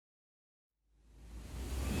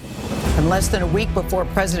less than a week before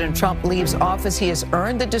President Trump leaves office, he has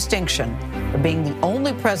earned the distinction of being the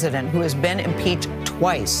only president who has been impeached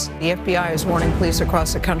twice. The FBI is warning police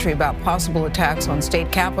across the country about possible attacks on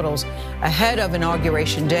state capitals ahead of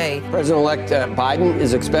Inauguration Day. President-elect Biden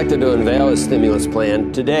is expected to unveil his stimulus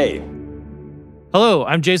plan today. Hello,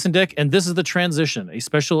 I'm Jason Dick, and this is The Transition, a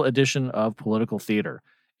special edition of Political Theater.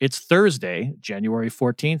 It's Thursday, January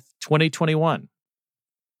 14th, 2021.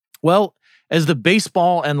 Well, as the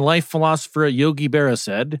baseball and life philosopher Yogi Berra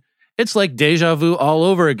said, it's like deja vu all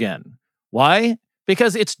over again. Why?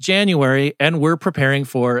 Because it's January and we're preparing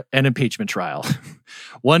for an impeachment trial.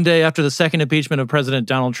 One day after the second impeachment of President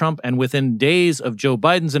Donald Trump and within days of Joe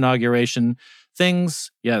Biden's inauguration,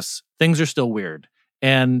 things are still weird.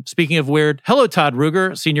 And speaking of weird, hello, Todd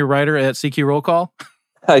Ruger, senior writer at CQ Roll Call.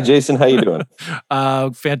 Hi, Jason. How you doing?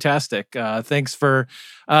 Fantastic. Thanks for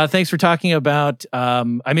talking about.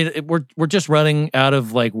 We're just running out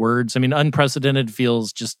of words. I mean, unprecedented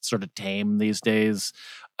feels just sort of tame these days.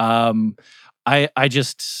 We're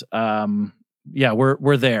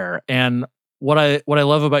there. And what I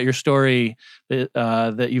love about your story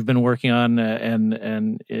that you've been working on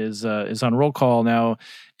and is on Roll Call now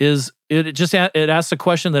is it asks a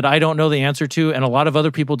question that I don't know the answer to, and a lot of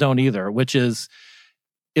other people don't either, which is,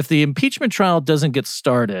 if the impeachment trial doesn't get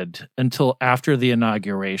started until after the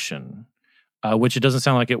inauguration, which it doesn't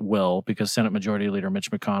sound like it will, because Senate Majority Leader Mitch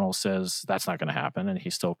McConnell says that's not going to happen, and he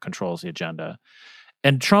still controls the agenda,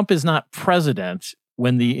 and Trump is not president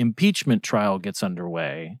when the impeachment trial gets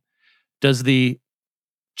underway, does the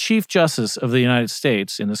Chief Justice of the United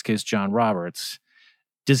States, in this case John Roberts,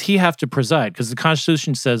 does he have to preside? Because the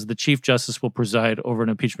Constitution says the Chief Justice will preside over an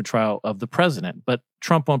impeachment trial of the president, but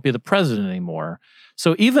Trump won't be the president anymore.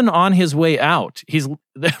 So even on his way out,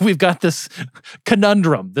 we've got this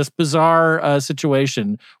conundrum, this bizarre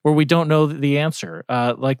situation where we don't know the answer.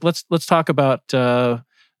 Let's talk about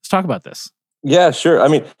this. Yeah, sure. I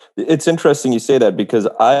mean, it's interesting you say that, because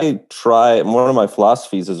one of my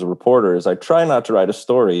philosophies as a reporter is I try not to write a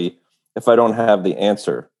story if I don't have the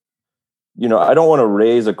answer. You know, I don't want to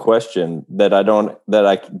raise a question that I'm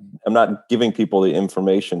not giving people the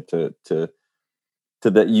information to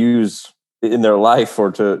that use in their life or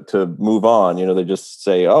to move on. You know, they just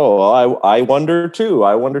say, "Oh, well, I wonder too.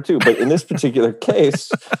 But in this particular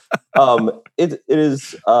case, it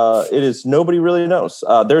is nobody really knows.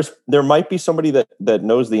 There might be somebody that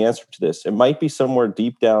knows the answer to this. It might be somewhere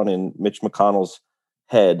deep down in Mitch McConnell's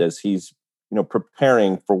head as he's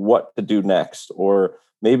preparing for what to do next, or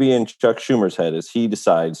maybe in Chuck Schumer's head as he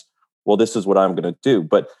decides, well, this is what I'm going to do.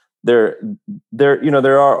 But there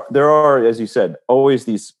are, as you said, always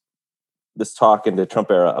this talk in the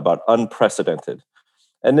Trump era about unprecedented.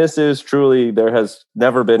 And this is truly, there has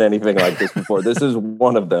never been anything like this before. This is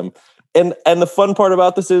one of them. And the fun part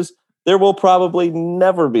about this is there will probably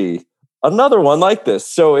never be another one like this.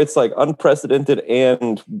 So it's like unprecedented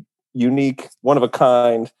and unique, one of a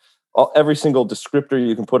kind, every single descriptor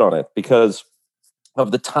you can put on it, because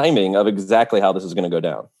of the timing of exactly how this is going to go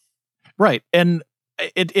down. Right. And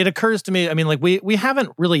it occurs to me, I mean, we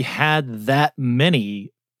haven't really had that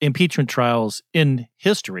many impeachment trials in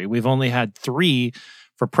history. We've only had 3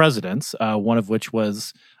 for presidents, one of which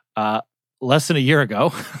was less than a year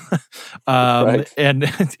ago. Right. And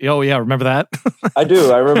oh yeah, remember that? I do.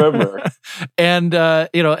 I remember.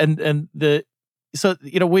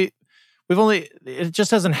 It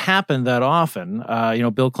just hasn't happened that often.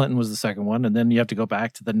 Bill Clinton was the second one, and then you have to go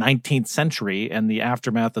back to the 19th century and the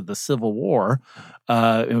aftermath of the Civil War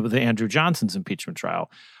with the Andrew Johnson's impeachment trial.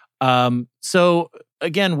 So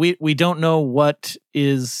again, we don't know what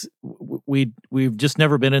is. We've just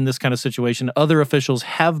never been in this kind of situation. Other officials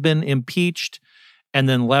have been impeached and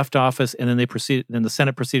then left office, and then the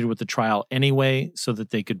Senate proceeded with the trial anyway, so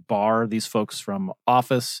that they could bar these folks from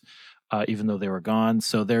office. Even though they were gone.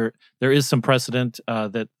 So there is some precedent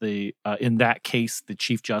that in that case, the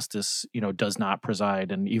Chief Justice, does not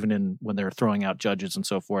preside. And even when they're throwing out judges and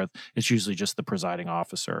so forth, it's usually just the presiding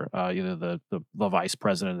officer, either the Vice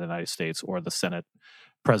President of the United States or the Senate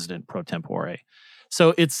President pro tempore.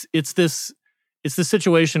 So it's this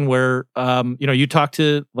situation where, you talk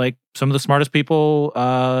to some of the smartest people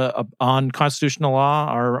on constitutional law,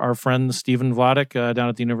 our friend Stephen Vladeck down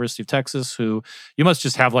at the University of Texas, who you must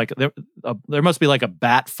just have there must be a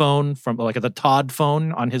bat phone from the Todd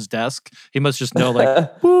phone on his desk. He must just know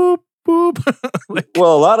boop, boop.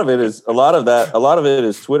 Well, a lot of it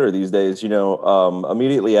is Twitter these days.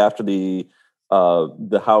 Immediately after the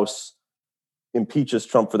House impeaches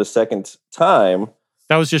Trump for the second time.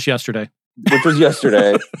 That was just yesterday. Which was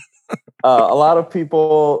yesterday. A lot of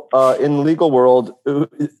people in the legal world who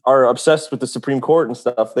are obsessed with the Supreme Court and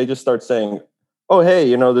stuff. They just start saying, "Oh,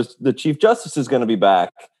 hey, the Chief Justice is going to be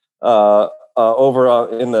back over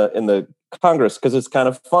in the Congress because it's kind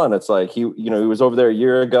of fun." It's like he was over there a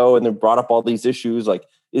year ago and they brought up all these issues like,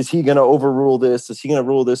 is he going to overrule this? Is he going to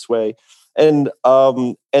rule this way? And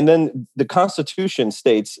then the Constitution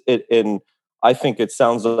states it in. I think it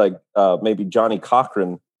sounds like maybe Johnny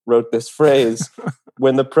Cochran wrote this phrase.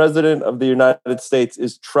 When the president of the United States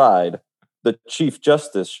is tried, the Chief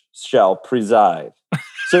Justice shall preside.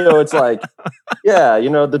 So it's like, yeah,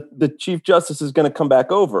 the Chief Justice is going to come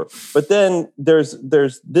back over. But then this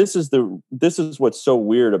is what's so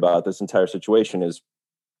weird about this entire situation is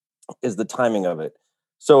the timing of it.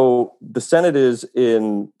 So the Senate is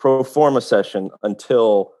in pro forma session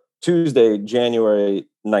until Tuesday, January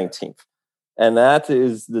 19th. And that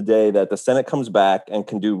is the day that the Senate comes back and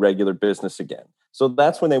can do regular business again. So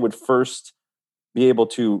that's when they would first be able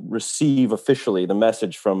to receive officially the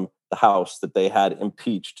message from the House that they had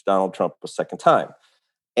impeached Donald Trump a second time.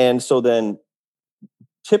 And so then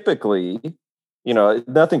typically,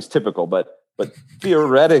 nothing's typical, but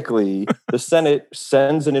theoretically, the Senate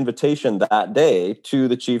sends an invitation that day to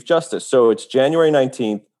the Chief Justice. So it's January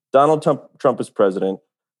 19th, Donald Trump is president.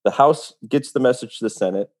 The House gets the message to the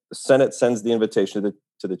Senate. The Senate sends the invitation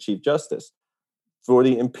to the Chief Justice for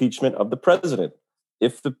the impeachment of the president.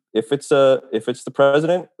 If it's the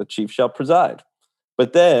president, the chief shall preside.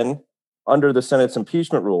 But then, under the Senate's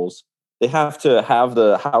impeachment rules, they have to have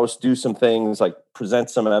the House do some things like present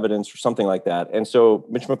some evidence or something like that. And so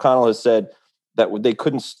Mitch McConnell has said that they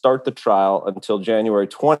couldn't start the trial until January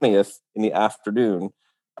 20th in the afternoon,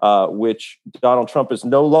 which Donald Trump is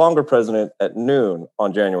no longer president at noon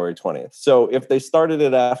on January 20th. So if they started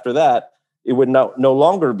it after that, it would no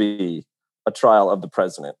longer be a trial of the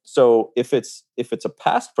president. So if it's a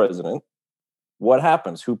past president, what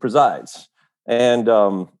happens? Who presides? And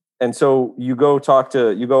so you go talk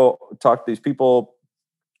to these people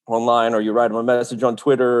online, or you write them a message on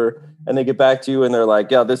Twitter, and they get back to you and they're like,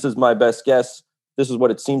 "Yeah, this is my best guess. This is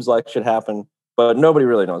what it seems like should happen." But nobody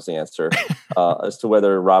really knows the answer as to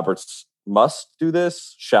whether Roberts must do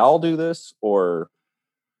this, shall do this, or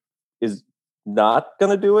is not going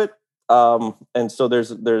to do it. And so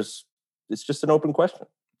it's just an open question.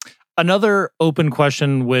 Another open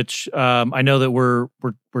question, which I know that we're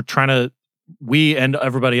trying to, we and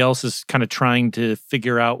everybody else is kind of trying to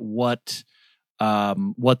figure out what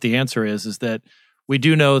the answer is that we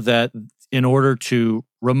do know that in order to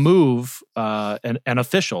remove an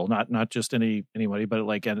official, not just anybody, but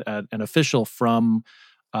like an official from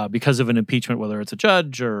because of an impeachment, whether it's a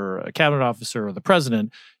judge or a cabinet officer or the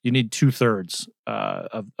president, you need 2/3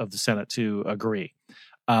 of the Senate to agree,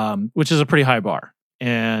 which is a pretty high bar,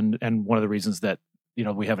 and one of the reasons that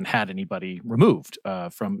we haven't had anybody removed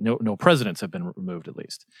from no presidents have been removed at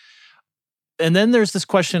least. And then there's this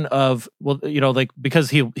question of, well, like,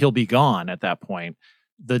 because he'll be gone at that point,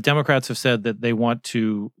 the Democrats have said that they want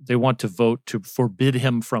to vote to forbid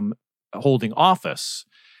him from holding office.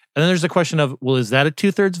 And then there's the question of, well, is that a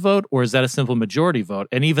 2/3 vote or is that a simple majority vote?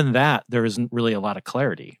 And even that, there isn't really a lot of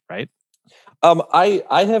clarity, right? I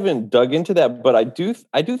haven't dug into that, but I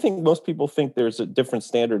do think most people think there's a different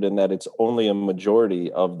standard in that it's only a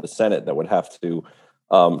majority of the Senate that would have to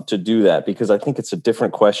do that, because I think it's a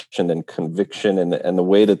different question than conviction, and the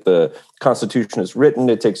way that the Constitution is written,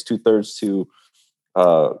 it takes 2/3 to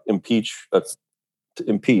impeach.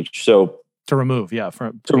 So to remove,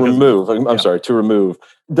 to remove.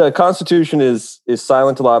 The Constitution is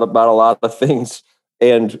silent about a lot of things,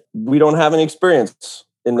 and we don't have any experience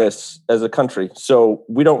in this as a country, so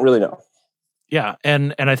we don't really know. Yeah,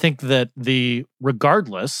 and I think that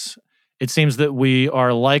regardless, it seems that we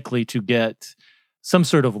are likely to get some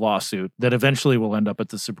sort of lawsuit that eventually will end up at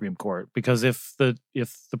the Supreme Court, because if the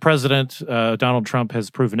president Donald Trump has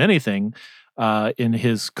proven anything in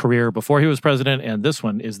his career before he was president and this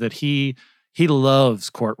one, is that he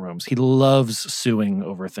loves courtrooms, he loves suing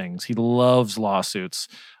over things, he loves lawsuits.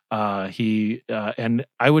 And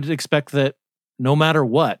I would expect that no matter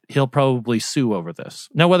what, he'll probably sue over this.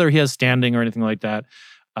 Now, whether he has standing or anything like that,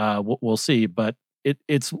 we'll see. But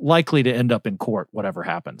it's likely to end up in court, whatever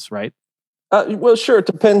happens, right? Well, sure. It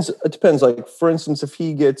depends. Like, for instance, if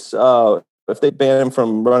he gets, if they ban him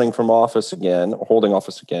from running from office again, or holding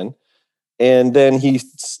office again, and then he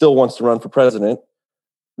still wants to run for president,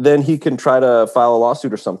 then he can try to file a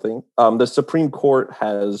lawsuit or something. The Supreme Court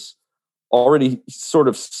has already sort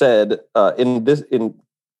of said in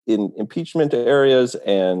impeachment areas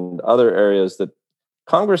and other areas that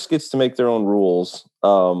Congress gets to make their own rules.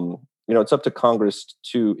 It's up to Congress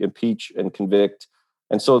to impeach and convict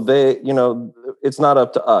And so it's not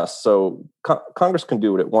up to us. So Congress can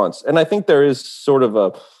do what it wants. And I think there is sort of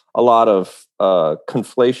a lot of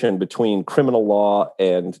conflation between criminal law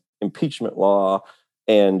and impeachment law.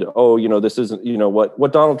 And, this isn't,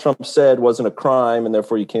 what Donald Trump said wasn't a crime and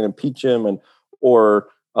therefore you can't impeach him. Or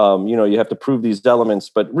you have to prove these elements.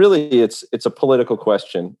 But really, it's a political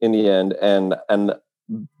question in the end. And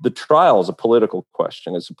the trial is a political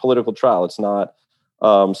question. It's a political trial. It's not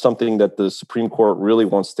something that the Supreme Court really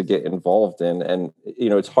wants to get involved in. And,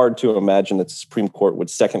 it's hard to imagine that the Supreme Court would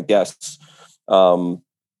second guess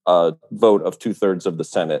a vote of 2/3 of the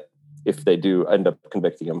Senate if they do end up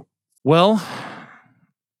convicting him. Well,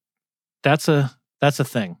 that's a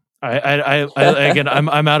thing. I again,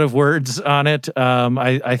 I'm out of words on it.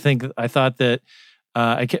 I thought that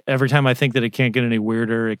every time I think that it can't get any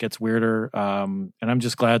weirder, it gets weirder. And I'm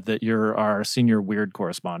just glad that you're our senior weird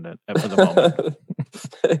correspondent for the moment.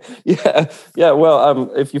 Yeah.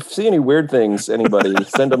 Well, if you see any weird things, anybody,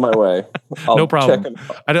 send them my way. No problem.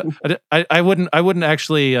 I wouldn't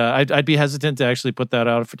actually. I'd be hesitant to actually put that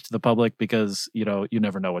out to the public because you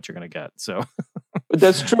never know what you're going to get. So.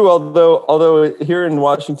 That's true. Although here in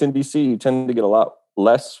Washington D.C., you tend to get a lot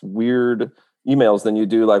less weird emails than you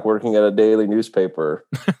do like working at a daily newspaper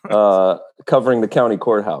covering the county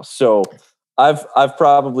courthouse. So I've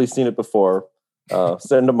probably seen it before.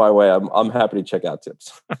 Send them my way. I'm happy to check out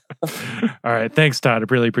tips. All right. Thanks, Todd. I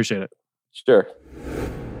really appreciate it. Sure.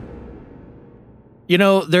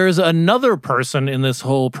 There's another person in this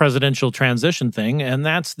whole presidential transition thing, and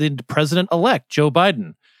that's the president-elect, Joe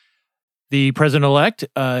Biden. The president-elect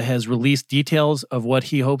has released details of what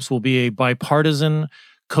he hopes will be a bipartisan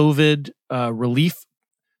COVID relief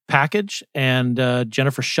package. And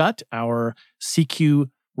Jennifer Shutt, our CQ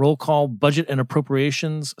Roll Call Budget and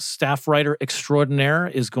Appropriations staff writer extraordinaire,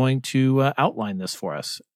 is going to outline this for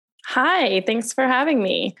us. Hi, thanks for having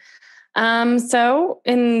me. So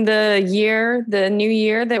in the new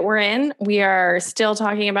year that we're in, we are still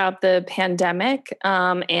talking about the pandemic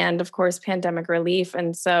and, of course, pandemic relief.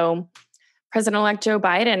 And so President-elect Joe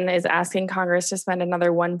Biden is asking Congress to spend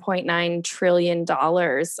another $1.9 trillion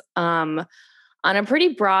on a pretty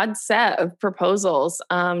broad set of proposals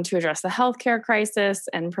to address the healthcare crisis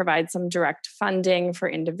and provide some direct funding for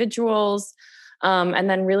individuals, and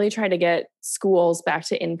then really try to get schools back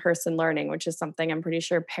to in-person learning, which is something I'm pretty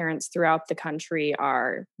sure parents throughout the country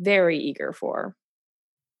are very eager for.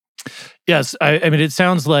 Yes, I mean, it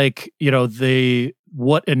sounds like,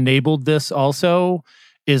 what enabled this also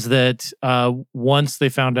is that once they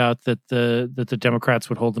found out that the Democrats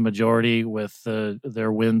would hold the majority with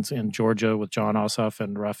their wins in Georgia with Jon Ossoff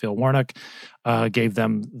and Raphael Warnock, gave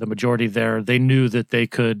them the majority there, they knew that they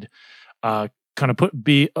could kind of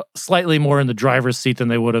be slightly more in the driver's seat than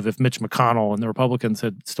they would have if Mitch McConnell and the Republicans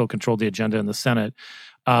had still controlled the agenda in the Senate.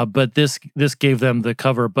 But this gave them the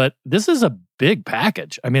cover. But this is a big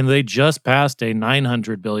package. I mean, they just passed a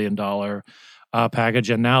 $900 billion package,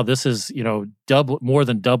 and now this is more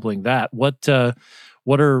than doubling that. What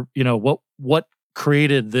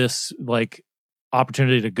created this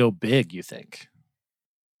opportunity to go big, you think?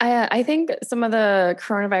 I think some of the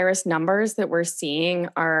coronavirus numbers that we're seeing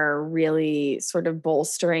are really sort of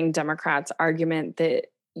bolstering Democrats' argument that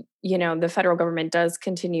the federal government does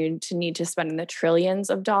continue to need to spend in the trillions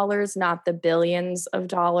of dollars, not the billions of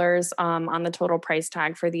dollars on the total price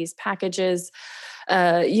tag for these packages.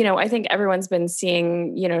 I think everyone's been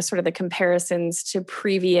seeing, sort of the comparisons to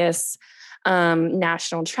previous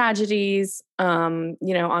national tragedies,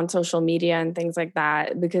 on social media and things like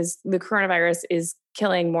that, because the coronavirus is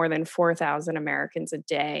killing more than 4,000 Americans a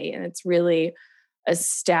day. And it's really a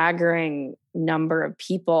staggering number of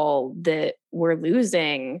people that we're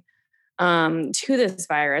losing to this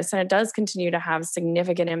virus. And it does continue to have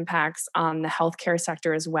significant impacts on the healthcare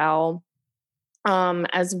sector as well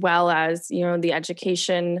as, the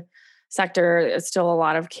education sector. Still a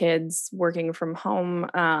lot of kids working from home,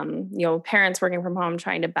 parents working from home,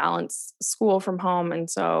 trying to balance school from home. And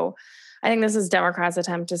so I think this is Democrats'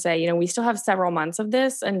 attempt to say, we still have several months of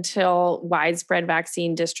this until widespread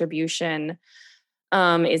vaccine distribution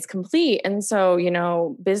is complete. And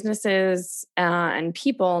so, businesses and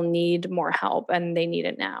people need more help, and they need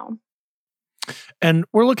it now. And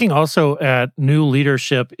we're looking also at new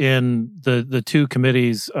leadership in the two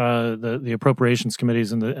committees, the appropriations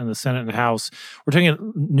committees in the Senate and House. We're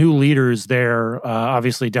taking new leaders there.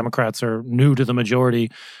 Obviously, Democrats are new to the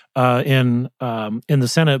majority in the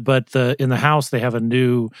Senate, but in the House they have a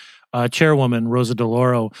new chairwoman, Rosa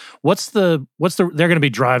DeLauro. They're going to be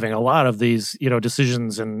driving a lot of these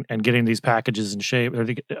decisions and getting these packages in shape.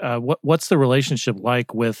 What's the relationship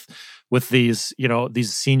like with with these,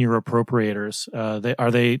 these senior appropriators?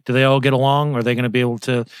 Do they all get along? Are they going to be able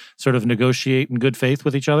to sort of negotiate in good faith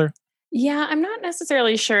with each other? Yeah, I'm not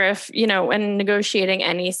necessarily sure if, when negotiating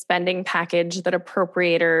any spending package, that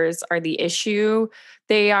appropriators are the issue.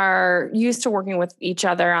 They are used to working with each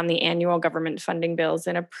other on the annual government funding bills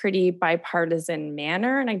in a pretty bipartisan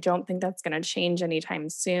manner. And I don't think that's going to change anytime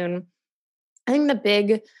soon. I think the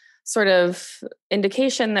big sort of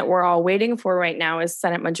indication that we're all waiting for right now is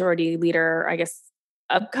Senate Majority Leader,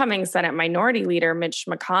 upcoming Senate Minority Leader Mitch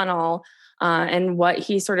McConnell, and what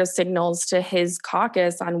he sort of signals to his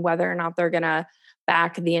caucus on whether or not they're going to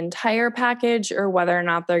back the entire package or whether or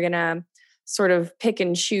not they're going to sort of pick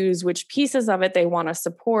and choose which pieces of it they want to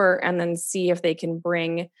support, and then see if they can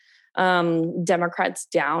bring Democrats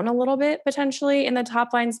down a little bit potentially in the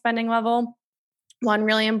top line spending level. One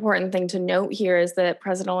really important thing to note here is that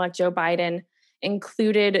President-elect Joe Biden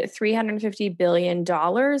included $350 billion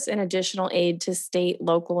in additional aid to state,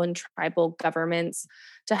 local, and tribal governments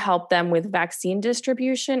to help them with vaccine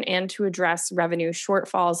distribution and to address revenue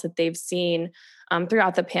shortfalls that they've seen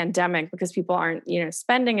throughout the pandemic, because people aren't,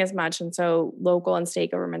 spending as much. And so local and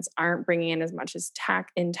state governments aren't bringing in as much as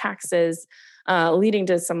taxes, leading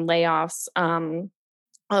to some layoffs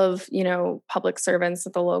of, public servants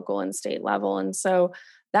at the local and state level. And so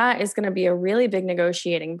that is going to be a really big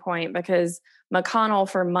negotiating point, because McConnell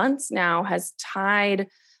for months now has tied,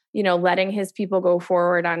 letting his people go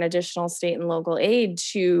forward on additional state and local aid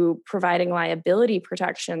to providing liability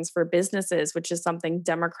protections for businesses, which is something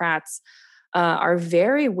Democrats are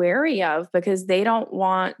very wary of, because they don't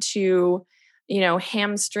want to,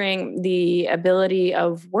 hamstring the ability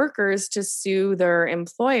of workers to sue their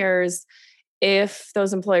employers if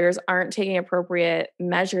those employers aren't taking appropriate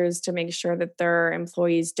measures to make sure that their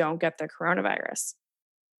employees don't get the coronavirus.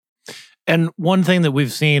 And one thing that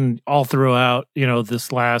we've seen all throughout,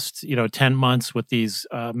 this last, 10 months with these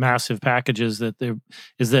massive packages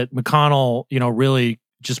is that McConnell, really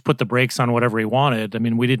just put the brakes on whatever he wanted. I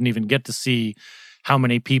mean, we didn't even get to see how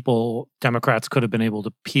many people Democrats could have been able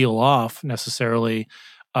to peel off necessarily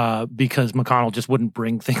because McConnell just wouldn't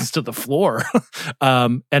bring things to the floor.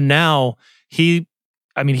 And now he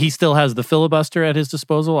still has the filibuster at his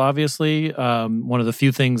disposal. Obviously, one of the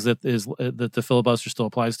few things that the filibuster still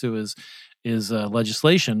applies to is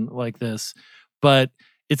legislation like this. But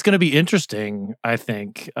it's going to be interesting, I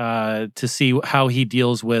think, to see how he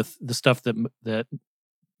deals with the stuff that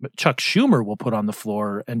Chuck Schumer will put on the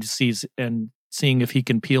floor, and seeing if he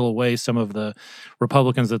can peel away some of the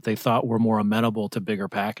Republicans that they thought were more amenable to bigger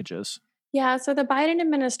packages. Yeah, so the Biden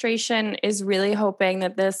administration is really hoping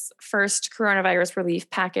that this first coronavirus relief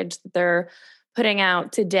package that they're putting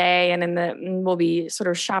out today and we'll be sort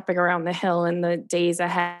of shopping around the Hill in the days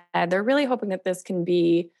ahead, they're really hoping that this can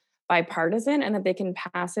be bipartisan and that they can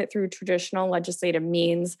pass it through traditional legislative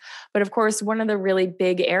means. But of course, one of the really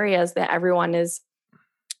big areas that everyone is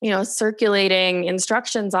circulating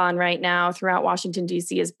instructions on right now throughout Washington,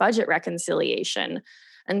 D.C. is budget reconciliation.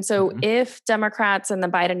 And so if Democrats and the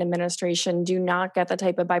Biden administration do not get the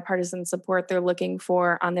type of bipartisan support they're looking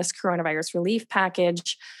for on this coronavirus relief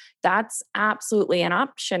package, that's absolutely an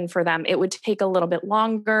option for them. It would take a little bit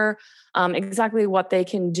longer. Exactly what they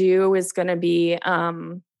can do is going to be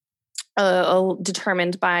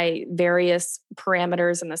determined by various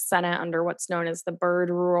parameters in the Senate under what's known as the Byrd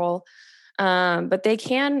rule. But they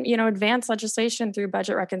can, advance legislation through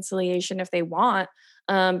budget reconciliation if they want.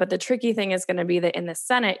 But the tricky thing is going to be that in the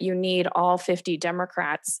Senate, you need all 50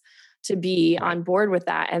 Democrats to be on board with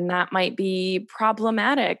that. And that might be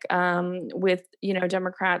problematic with,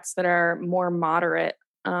 Democrats that are more moderate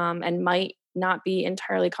and might not be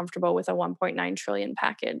entirely comfortable with a $1.9 trillion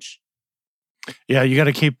package. Yeah, you got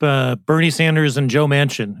to keep Bernie Sanders and Joe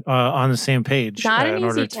Manchin on the same page. Not an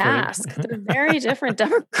easy task. They're very different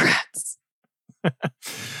Democrats.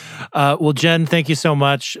 Well, Jen, thank you so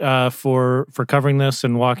much for covering this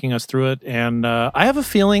and walking us through it. And I have a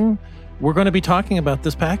feeling we're going to be talking about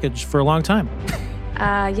this package for a long time.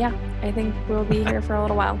 Yeah, I think we'll be here for a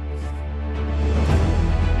little while.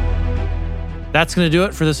 That's going to do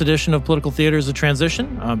it for this edition of Political Theater is a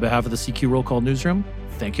Transition. On behalf of the CQ Roll Call Newsroom,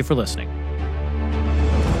 thank you for listening.